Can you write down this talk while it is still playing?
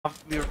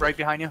Right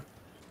behind you.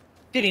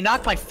 Dude, he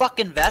knocked my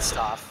fucking vest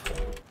off.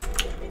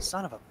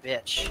 Son of a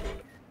bitch.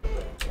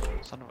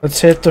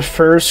 Let's hit the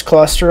first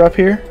cluster up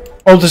here.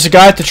 Oh, there's a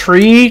guy at the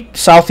tree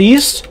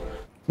southeast.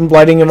 I'm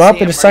lighting him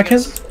up in a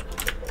second.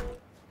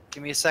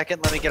 Give me a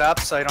second. Let me get up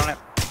so I don't have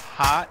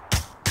hot.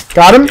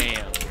 Got him.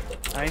 Damn.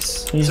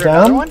 Nice. He's Is there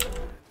down.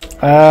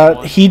 another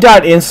one? He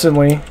died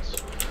instantly.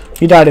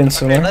 He died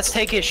instantly. Okay, let's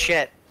take his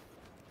shit.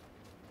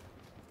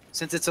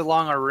 Since it's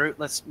along our route,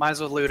 might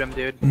as well loot him,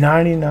 dude.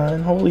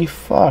 99. Holy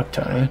fuck,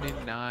 Tony.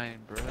 99,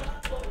 bro.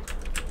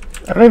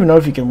 I don't even know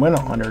if you can win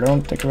 100. I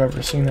don't think I've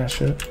ever seen that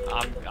shit.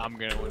 I'm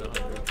gonna win 100.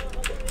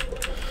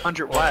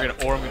 100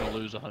 what? Or I'm gonna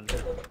lose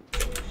 100.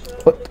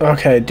 What?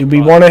 Okay, do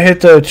we want to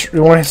hit the? We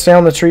want to stay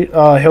on the tree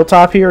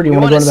hilltop here, or do you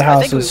want to go into the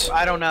houses?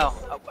 I don't know.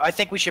 I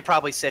think we should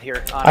probably sit here.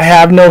 Honestly. I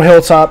have no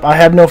hilltop. I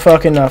have no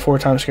fucking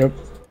 4x scope.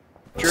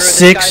 Drew, this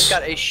guy's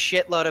got a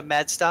shitload of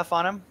med stuff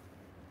on him.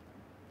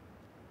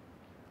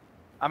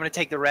 I'm gonna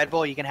take the Red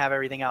Bull. You can have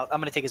everything else. I'm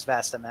gonna take his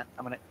vest. I meant.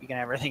 You can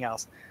have everything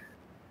else.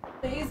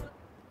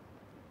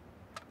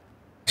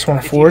 Just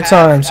won 4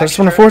 times. I just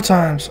won 4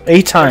 times.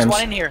 8 times. There's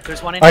one in here.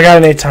 There's one in here. I got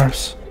an 8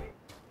 times.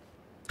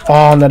 Oh,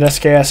 on that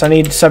SKS. I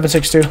need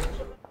 762.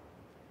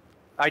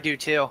 I do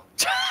too.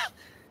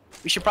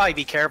 We should probably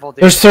be careful,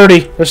 dude. There's 30.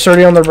 There's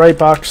 30 on the right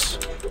box.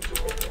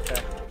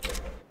 Okay.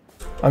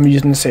 I'm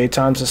using this 8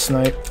 times to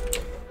snipe.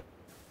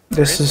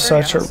 This is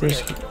such a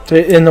risky.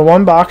 In the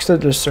one box,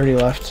 there's 30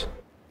 left.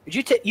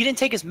 You didn't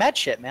take his med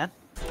shit, man.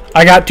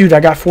 I got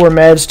 4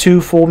 meds,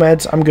 2 full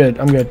meds. I'm good.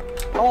 I'm good.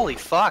 Holy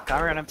fuck!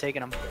 Alright, I'm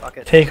taking him. Fuck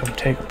it. Take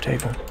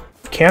him.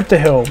 Camp the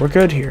hill. We're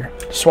good here.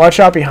 Just watch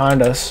out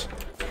behind us.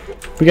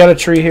 We got a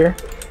tree here.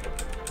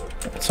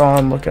 That's all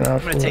I'm looking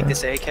out for. I'm gonna take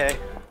this AK.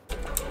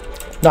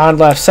 9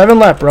 left. 7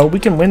 left, bro. We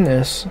can win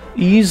this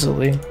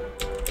easily.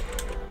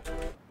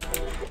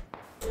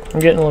 I'm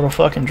getting a little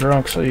fucking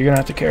drunk, so you're gonna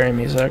have to carry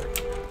me, Zach.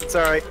 It's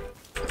alright.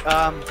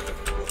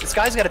 This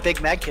guy's got a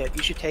big med kit.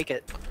 You should take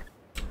it.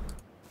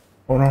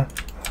 Hold on.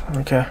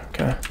 Okay.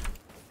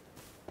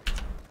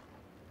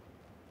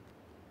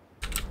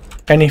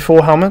 Any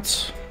full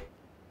helmets?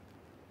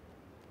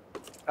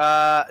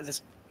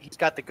 He's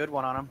got the good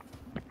one on him.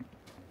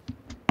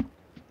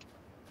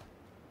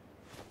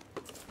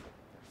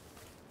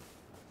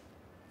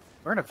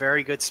 We're in a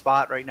very good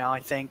spot right now, I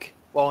think.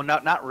 Well,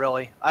 not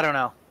really. I don't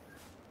know.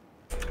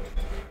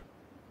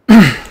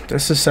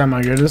 This is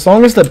semi-good. As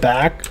long as the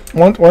back,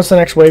 once the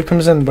next wave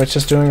comes in, which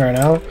it's doing right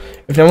now,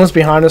 if no one's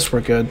behind us,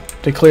 we're good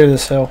to clear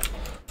this hill.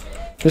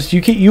 Just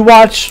you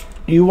watch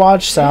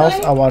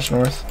south. I'll watch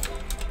north.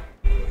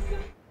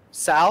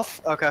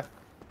 South? Okay.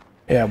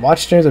 Yeah,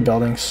 watch near the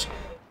buildings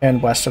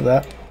and west of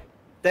that.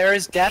 There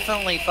is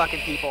definitely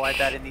fucking people, I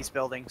bet, in these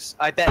buildings.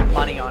 I bet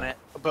money on it.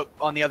 But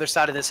on the other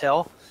side of this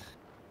hill.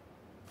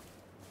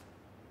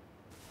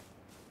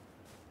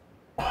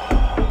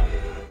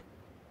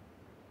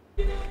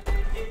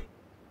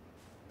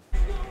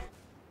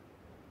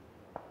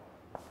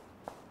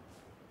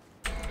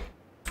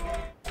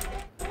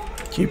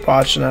 Keep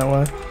watching that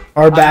way.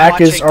 Our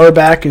back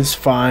is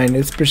fine.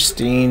 It's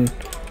pristine.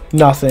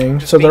 Nothing.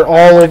 So they're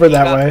all over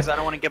that way. I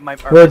don't want to give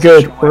we're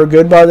good. We're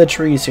good by the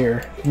trees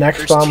here.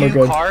 Next bomb, we're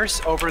good. There's 2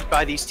 cars over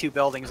by these 2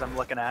 buildings I'm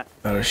looking at.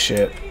 Oh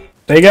shit.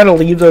 They gotta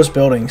leave those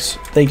buildings.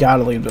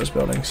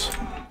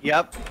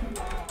 Yep.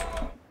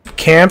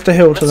 Camp the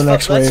hill to the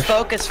next wave. Let's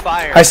focus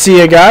fire. I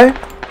see a guy.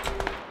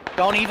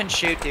 Don't even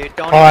shoot, dude.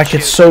 Don't I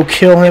could so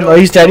kill him. Oh,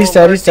 he's dead. He's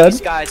dead.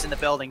 These guys in the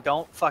building.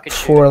 Don't fucking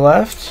shoot. 4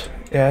 left.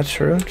 Yeah,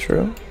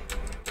 true.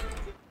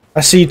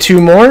 I see 2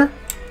 more.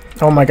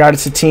 Oh my god,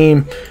 it's a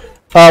team.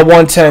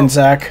 110,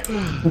 Zach.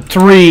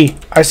 3.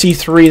 I see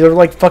 3. They're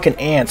like fucking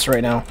ants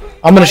right now.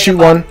 I'm gonna shoot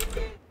one.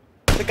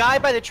 The guy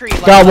by the tree.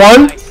 Got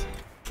one. Nice.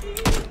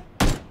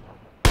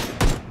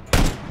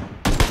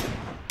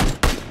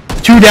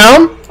 2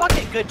 down.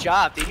 Fucking good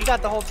job, dude. You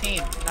got the whole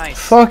team. Nice.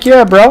 Fuck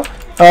yeah, bro.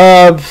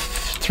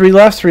 3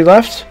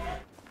 left.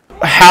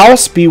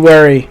 House, be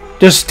wary.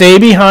 Just stay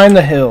behind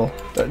the hill.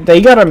 They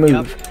gotta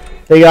move. Yep.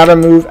 They gotta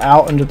move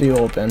out into the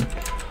open.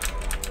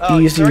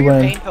 Easy throw your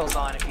win. pain pills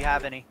on if you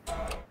have any.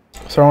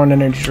 Throwing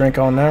an energy drink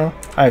on now.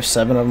 I have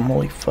 7 of them.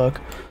 Holy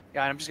fuck.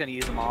 Yeah, I'm just gonna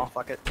use them all.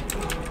 Fuck it.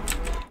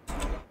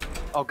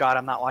 Oh god,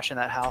 I'm not watching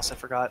that house. I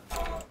forgot.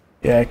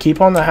 Yeah, keep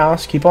on the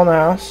house.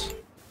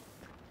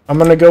 I'm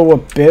gonna go a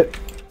bit.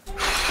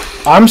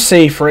 I'm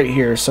safe right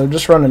here, so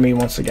just run to me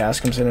once the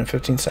gas comes in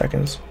 15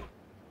 seconds.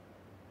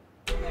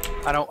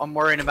 I'm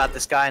worrying about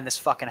this guy in this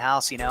fucking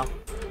house, you know.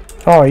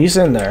 Oh, he's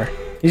in there.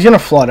 He's gonna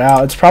flood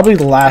out. It's probably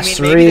the last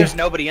 3. Maybe there's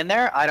nobody in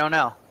there. I don't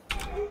know.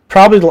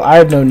 Probably I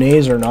have no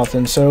nades or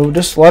nothing, so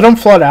just let him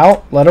flood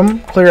out. Let him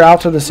clear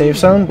out to the safe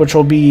zone, which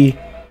will be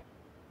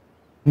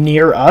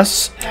near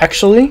us,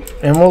 actually,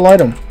 and we'll light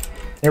him.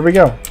 Here we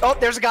go. Oh,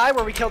 there's a guy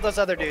where we killed those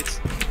other dudes.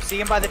 See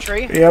him by the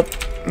tree?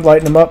 Yep,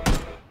 lighting him up.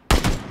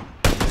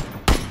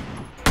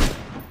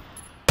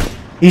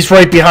 He's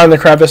right behind the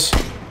crevice.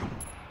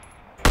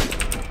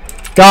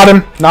 Got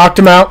him. Knocked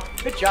him out.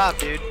 Good job,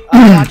 dude.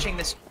 I'm watching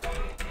this.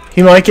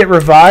 He might get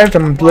revived.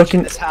 I'm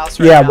looking. This house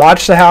right now.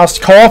 Watch the house.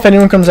 Call if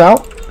anyone comes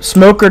out.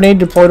 Smoke grenade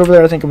deployed over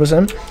there. I think it was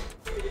him.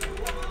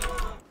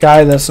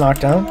 Guy that's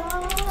knocked down.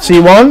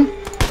 C1.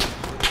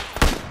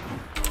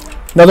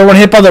 Another one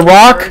hit by the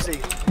rock. Where is he?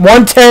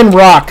 110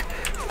 rock.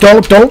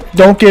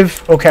 Don't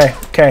give.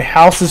 Okay.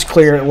 House is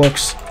clear. It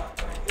looks.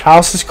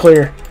 House is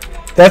clear.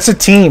 That's a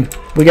team.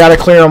 We gotta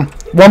clear them.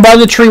 One by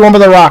the tree. One by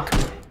the rock.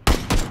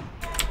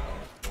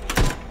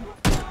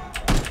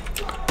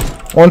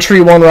 One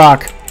tree. One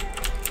rock.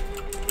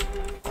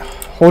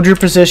 Hold your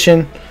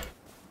position.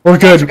 We're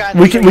good.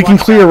 We can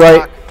clear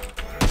right.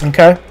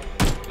 Okay.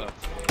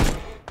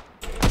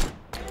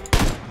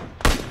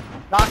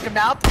 Knocked him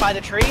out by the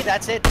tree.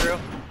 That's it, Drew.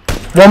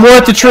 One more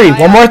at the tree.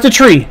 One more at the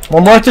tree.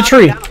 One more at the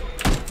tree.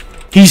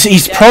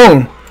 He's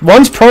prone.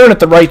 One's prone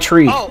at the right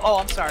tree. Oh,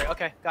 I'm sorry.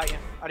 Okay, got you.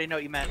 I didn't know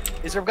what you meant.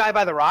 Is there a guy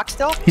by the rock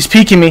still? He's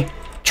peeking me.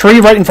 Tree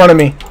right in front of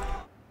me.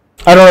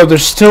 I don't know.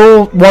 There's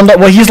still one.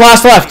 Well, he's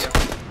last left.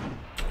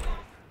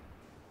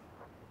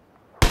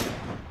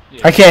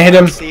 I can't hit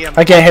him.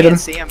 I can't hit him.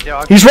 See him,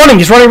 dog. He's running.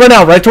 He's running right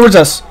now. Right towards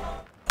us.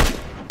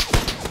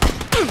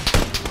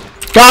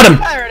 Got him.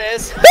 There it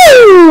is.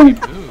 Woo!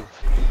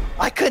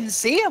 I couldn't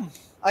see him.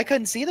 I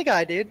couldn't see the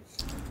guy, dude.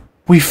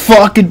 We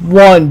fucking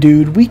won,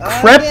 dude. We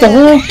crept the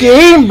whole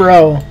game,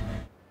 bro.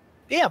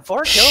 Yeah,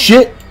 4 kills.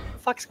 Shit. What the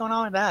fuck's going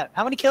on with that?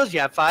 How many kills do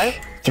you have? 5?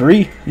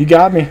 3. You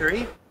got me.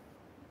 3?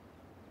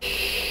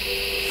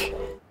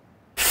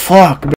 Fuck.